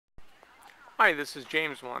Hi, this is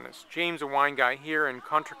James Melendez. James, a wine guy here in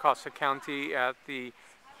Contra Costa County at the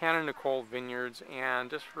Nicole vineyards,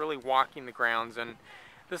 and just really walking the grounds. And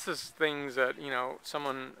this is things that,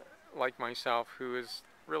 someone like myself who is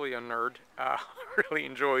really a nerd really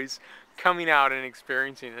enjoys coming out and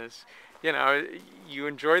experiencing this. You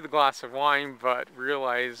enjoy the glass of wine, but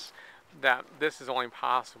realize that this is only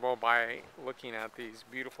possible by looking at these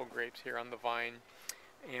beautiful grapes here on the vine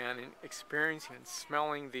and experiencing and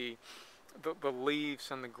smelling the leaves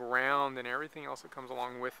and the ground and everything else that comes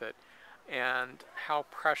along with it, and how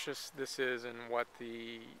precious this is, and what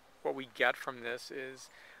we get from this is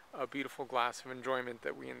a beautiful glass of enjoyment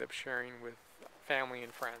that we end up sharing with family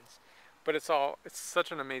and friends. But it's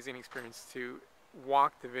such an amazing experience to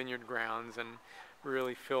walk the vineyard grounds and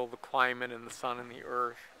really feel the climate and the sun and the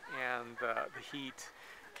earth and the heat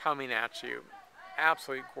coming at you.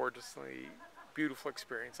 Absolutely gorgeously beautiful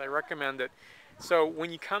experience. I recommend it. So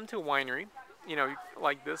when you come to a winery,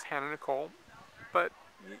 like this, Nicole, but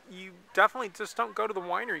you definitely just don't go to the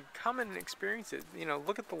winery. Come and experience it.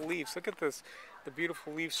 Look at the leaves. Look at the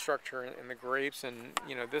beautiful leaf structure and the grapes, and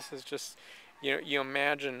this is just, you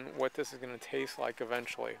imagine what this is going to taste like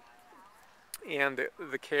eventually, and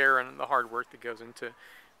the care and the hard work that goes into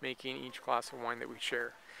making each glass of wine that we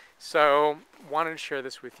share. So wanted to share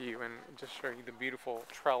this with you and just show you the beautiful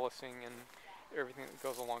trellising and everything that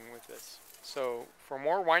goes along with this. So for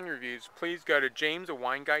more wine reviews, please go to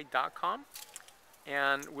jamesawineguide.com,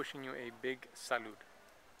 and wishing you a big salud.